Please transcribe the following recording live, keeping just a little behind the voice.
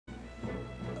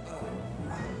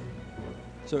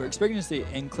So we're expecting to see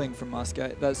Inkling from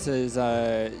Muscat. That's his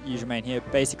usual main here,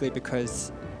 basically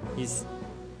because he's...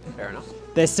 Fair enough.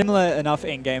 They're similar enough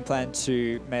in game plan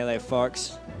to Melee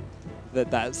Fox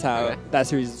that's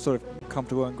who he's sort of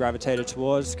comfortable and gravitated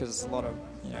towards, because there's a lot of,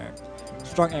 you know,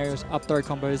 strong areas, up throw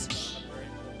combos.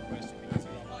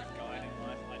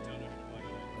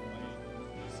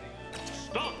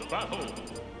 Start battle.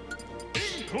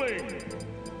 Inkling.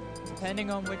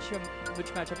 Depending on which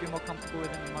matchup you're more comfortable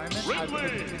with in the moment, I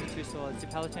would pick between the two swords. The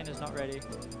Palatine is not ready.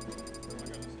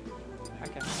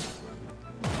 Okay.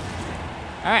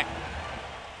 Alright.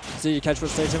 So you catch what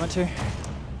stage they went to?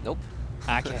 Nope.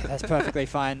 Okay, that's perfectly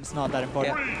fine. It's not that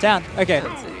important. Yeah. Down. Okay.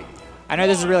 I know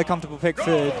this is a really comfortable pick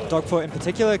for Dogfort in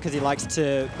particular, because he likes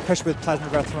to push with Plasma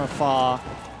Breath from afar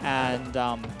and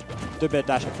do a bit of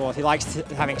dash and forth. He likes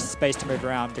having space to move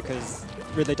around because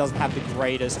Ridley doesn't have the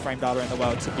greatest frame data in the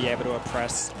world to be able to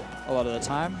oppress a lot of the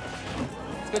time.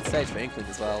 It's a good stage for Inkling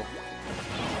as well.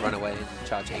 Run away and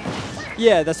charge Inkling.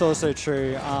 Yeah, that's also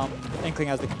true. Inkling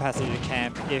has the capacity to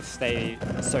camp if they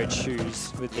so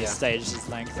choose with this stage's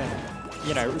length, and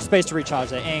you know, space to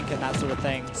recharge their ink and that sort of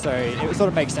thing. So it sort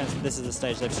of makes sense that this is the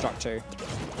stage they've struck to.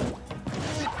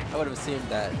 I would have assumed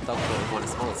that Dogfort would want a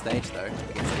smaller stage though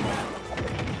against Inkling,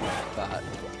 but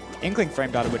Inkling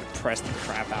frame data would press the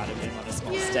crap out of him on a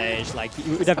small stage. Like,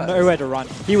 he would have nowhere to run.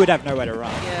 He would have nowhere to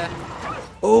run. Yeah.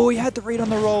 Oh, he had to read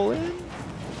on the roll in.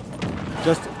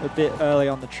 Just a bit early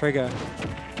on the trigger.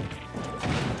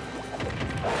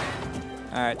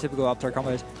 Alright, typical up throw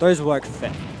combos. Those work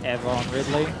forever on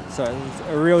Ridley, so it's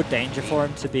a real danger for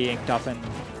him to be inked up and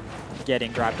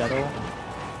getting grabbed at all.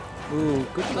 Ooh,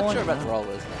 good I'm point. not sure about the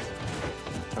rollers.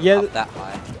 Yeah, up that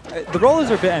high. The rollers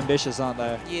are a bit ambitious, aren't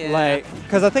they? Yeah. Like,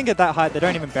 because I think at that height they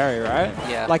don't even bury, right?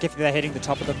 Yeah. Like if they're hitting the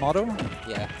top of the model.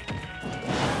 Yeah.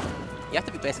 You have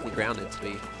to be basically grounded to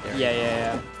be there.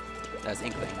 Yeah. As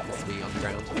Inkling has to be on the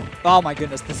ground. Oh my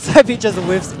goodness, the Soapy just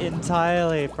whiffs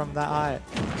entirely from that height.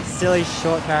 Silly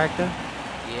short character.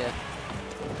 Yeah.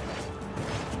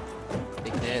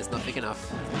 Big there is not big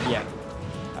enough. Yeah.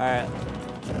 Alright.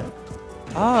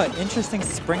 Oh, interesting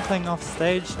sprinkling off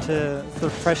stage to sort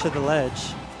of pressure the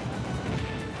ledge.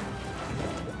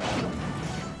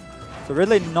 So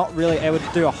Ridley not really able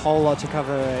to do a whole lot to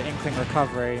cover Inkling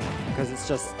recovery because it's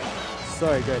just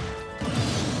so good.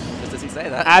 Just as you say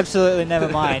that. Absolutely, never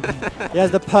mind. He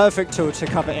has the perfect tool to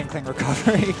cover Inkling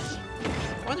recovery.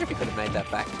 I wonder if he could have made that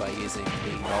back by using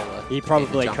the roller. He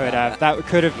probably could have. That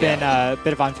could have been a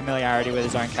bit of unfamiliarity with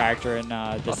his own character in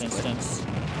this instance.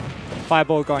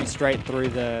 Fireball going straight through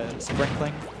the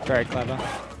sprinkling. Very clever.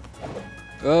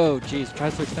 Oh, jeez.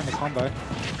 Tries to extend the combo.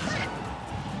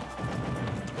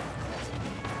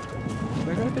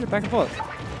 We got a bit of back and forth.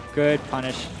 Good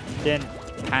punish. Didn't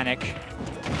panic.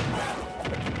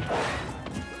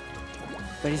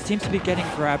 But he seems to be getting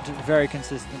grabbed very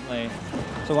consistently.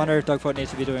 So I wonder if Dogfort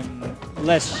needs to be doing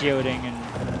less shielding and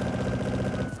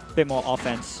a bit more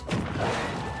offense.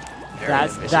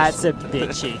 That's a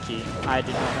bit cheeky. I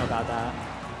did not know about that.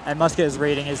 And Muscat is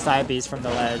reading his side Bs from the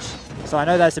ledge. So I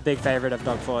know that's a big favorite of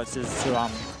Dogfort's, is to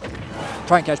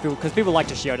try and catch people, because people like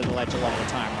to shield at the ledge a lot of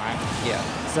the time, right? Yeah.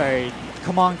 So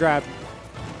command grab,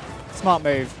 smart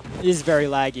move. It is very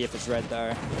laggy if it's red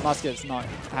though. Muscat's not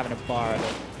having a bar of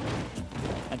it.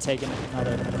 And taking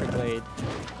another quick lead.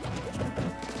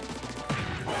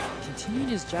 Continuing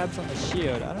his jabs on the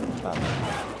shield. I don't know about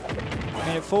that.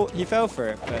 I mean, he fell for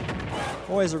it, but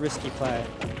always a risky play.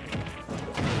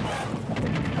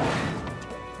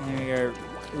 There we go.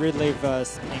 Ridley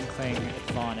versus Inkling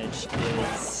advantage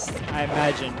is, I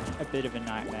imagine, a bit of a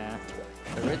nightmare.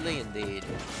 For Ridley, indeed.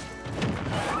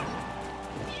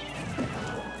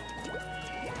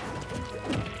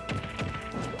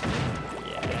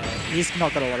 He's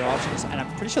not got a lot of options, and I'm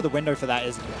pretty sure the window for that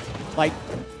is, like,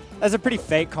 there's a pretty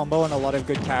fake combo on a lot of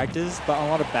good characters, but on a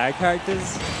lot of bad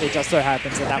characters, it just so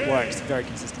happens that that works very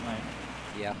consistently.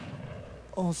 Yeah.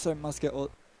 Also, Muscat,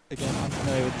 again,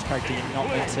 unfamiliar with this character, you're not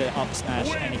meant to up smash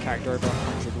any character over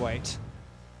 100 weight.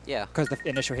 Yeah. Because the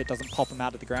initial hit doesn't pop him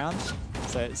out of the ground,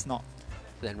 so it's not...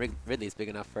 Then Ridley's big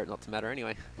enough for it not to matter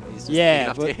anyway. He's just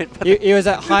yeah, big enough but he was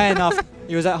at high enough.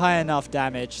 He was at high enough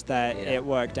damage that it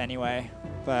worked anyway.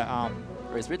 But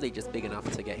whereas Ridley just big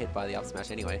enough to get hit by the up smash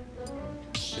anyway.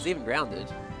 Because even grounded,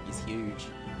 he's huge.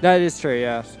 That is true,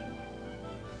 yeah.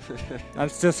 I'm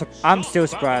still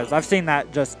surprised. I've seen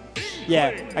that just,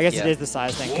 I guess it is the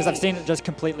size thing, because I've seen it just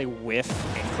completely whiff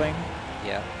Inkling.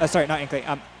 Yeah. Sorry, not Inkling.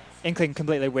 Inkling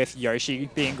completely whiff Yoshi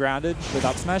being grounded with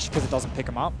up smash because it doesn't pick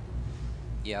him up.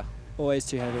 Yeah. Always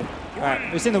too heavy. All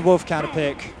right, we've seen the Wolf counter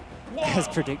pick, as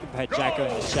predicted by Jacko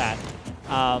in the chat.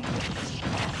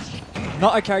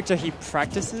 Not a character he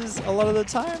practices a lot of the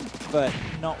time, but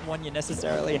not one you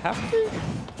necessarily have to.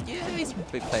 Yeah, he's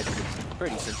been played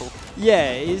pretty simple.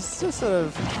 Yeah, he's just sort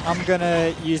of, I'm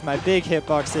gonna use my big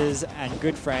hitboxes and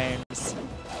good frames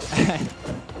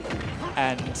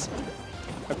and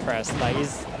oppress. Like,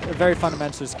 he's a very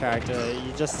fundamentalist character.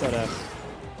 You just sort of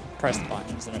press the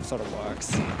buttons and it sort of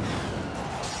works.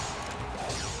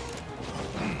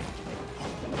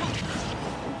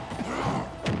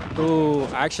 Ooh,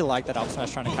 I actually like that up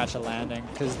smash trying to catch a landing,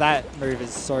 because that move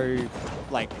is so,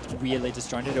 like, weirdly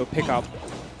disjointed. It'll pick up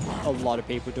a lot of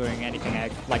people doing anything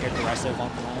like aggressive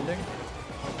on the landing.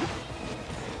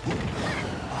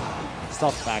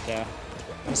 Stop the back air.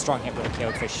 A strong hit would have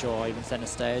killed for sure, even center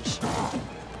stage.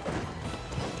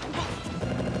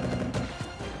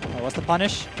 Oh, what's the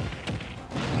punish?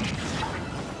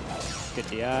 Good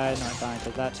DI, not dying to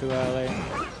that too early.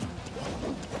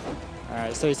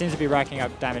 Alright, so he seems to be racking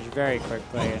up damage very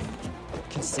quickly and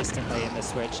consistently in the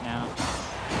switch now.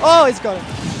 Oh, he's got it!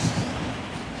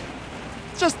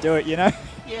 Just do it, you know?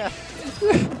 Yeah.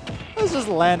 Let's just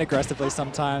land aggressively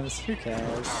sometimes. Who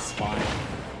cares? It's fine.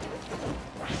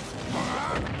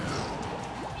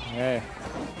 Okay.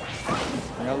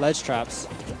 We got ledge traps.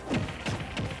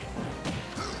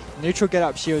 Neutral get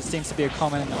up shield seems to be a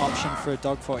common option for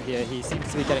Dogfort here. He seems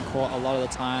to be getting caught a lot of the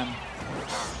time.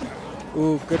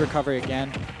 Ooh, good recovery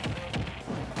again.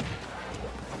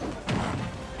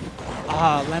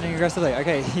 Ah, landing aggressively.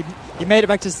 Okay, he made it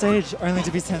back to stage only to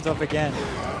be sent off again.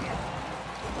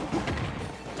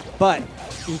 But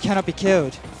he cannot be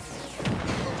killed.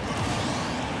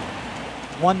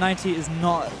 190 is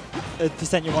not a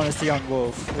percent you want to see on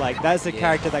Wolf. Like, that's a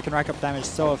character that can rack up damage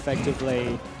so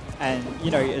effectively. And,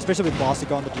 you know, especially with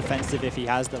Blaster on the defensive if he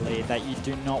has the lead, that you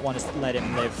do not want to let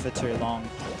him live for too long.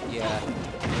 Yeah.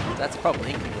 That's a problem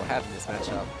Inkling will have in this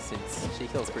matchup, since she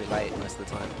kills pretty late most of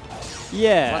the time.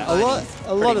 Yeah,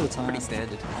 a lot of the time. Pretty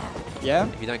standard. Yeah?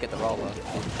 If you don't get the roller,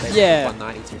 it's yeah.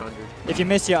 190, 200. If you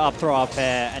miss your up throw up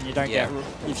air and you don't get,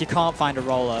 if you can't find a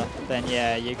roller, then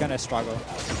yeah, you're gonna struggle.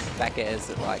 Back airs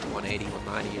at like 180,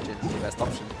 190, you're generally the best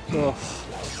option. Ugh.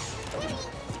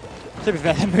 To be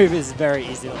fair, that move is very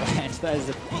easy to land. That is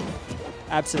an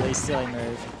absolutely silly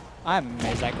move. I'm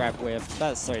amazed that grab whiffed.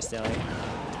 That's so silly.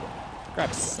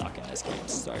 Grabs suck in this game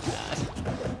so bad.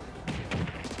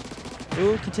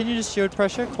 Ooh, continue to shield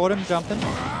pressure. Caught him jumping.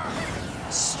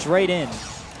 Straight in.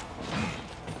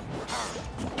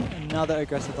 Another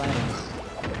aggressive landing.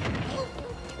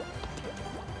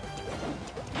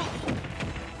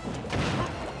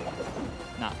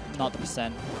 Nah, not the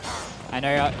percent. I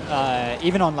know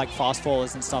even on like fast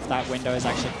fallers and stuff, that window is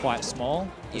actually quite small.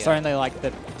 Yeah. It's only like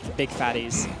the big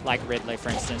fatties, like Ridley for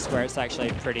instance, where it's actually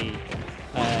pretty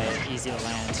easy to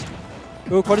land.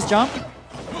 Ooh, caught his jump.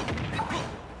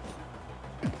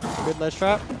 Good ledge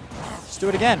trap. Just do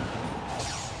it again.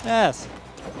 Yes.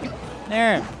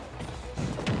 Nair him.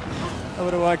 That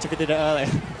would have worked if he did it earlier.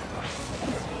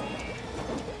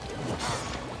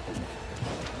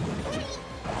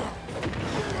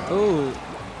 Ooh.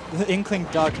 The Inkling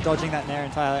duck dodging that Nair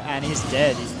entirely, and he's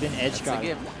dead. He's been edge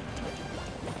guarded.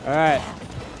 Alright.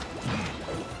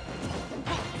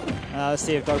 Let's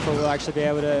see if Dogfort will actually be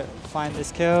able to find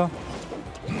this kill.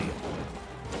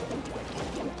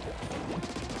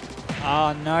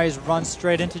 Oh no, he's run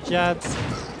straight into jabs.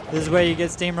 This is where you get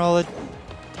steamrolled.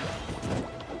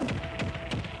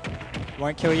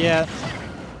 Won't kill yet.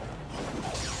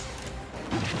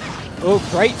 Oh,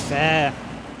 great fair.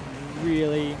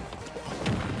 Really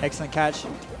excellent catch.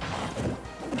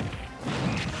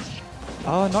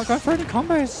 Oh, not going for any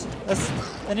combos. That's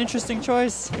an interesting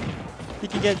choice. You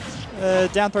can get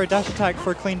down throw dash attack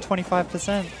for a clean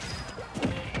 25%.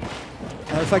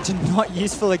 Reflection not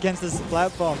useful against this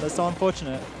flat bomb. That's so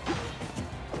unfortunate.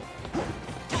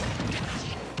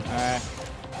 Alright.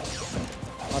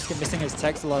 Muscat missing his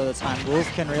techs a lot of the time. Wolf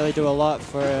can really do a lot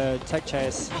for a tech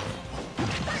chase.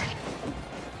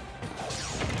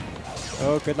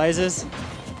 Oh, good lasers.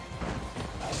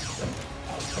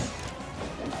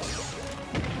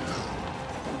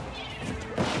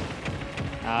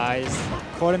 He's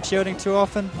caught him shielding too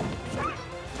often.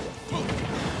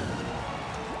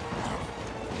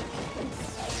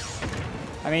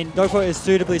 I mean, Dogfort is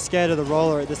suitably scared of the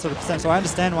roller at this sort of percent, so I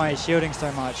understand why he's shielding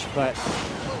so much, but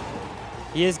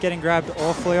he is getting grabbed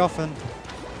awfully often.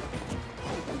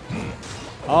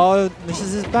 Oh, this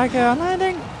is his back air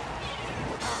landing.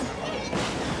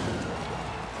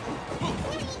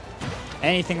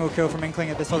 Anything will kill from Inkling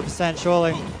at this sort of percent,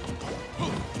 surely.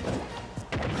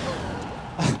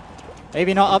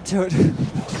 Maybe not up to it.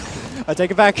 I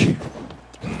take it back. He's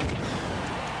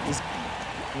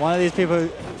one of these people.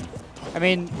 I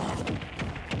mean,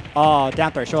 Oh,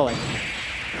 down throw, surely.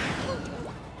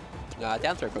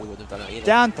 Down throw probably wouldn't have done it either.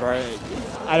 Down throw.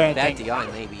 I don't Bad think. DI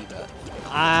maybe, but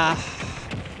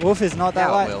Wolf is not that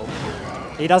now it light. will.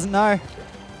 He doesn't know.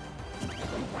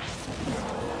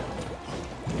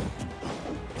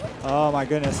 Oh my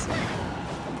goodness.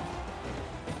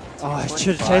 Oh, I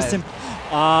should have chased him.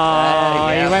 Oh,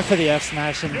 yeah. he went for the F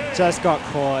smash and just got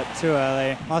caught too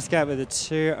early. Muscat with a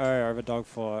 2-0 over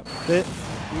Dogfort.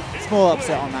 Small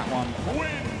upset on that one.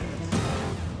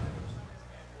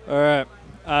 Alright,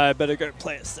 I better go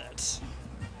play a set.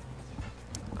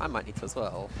 I might need to as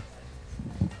well.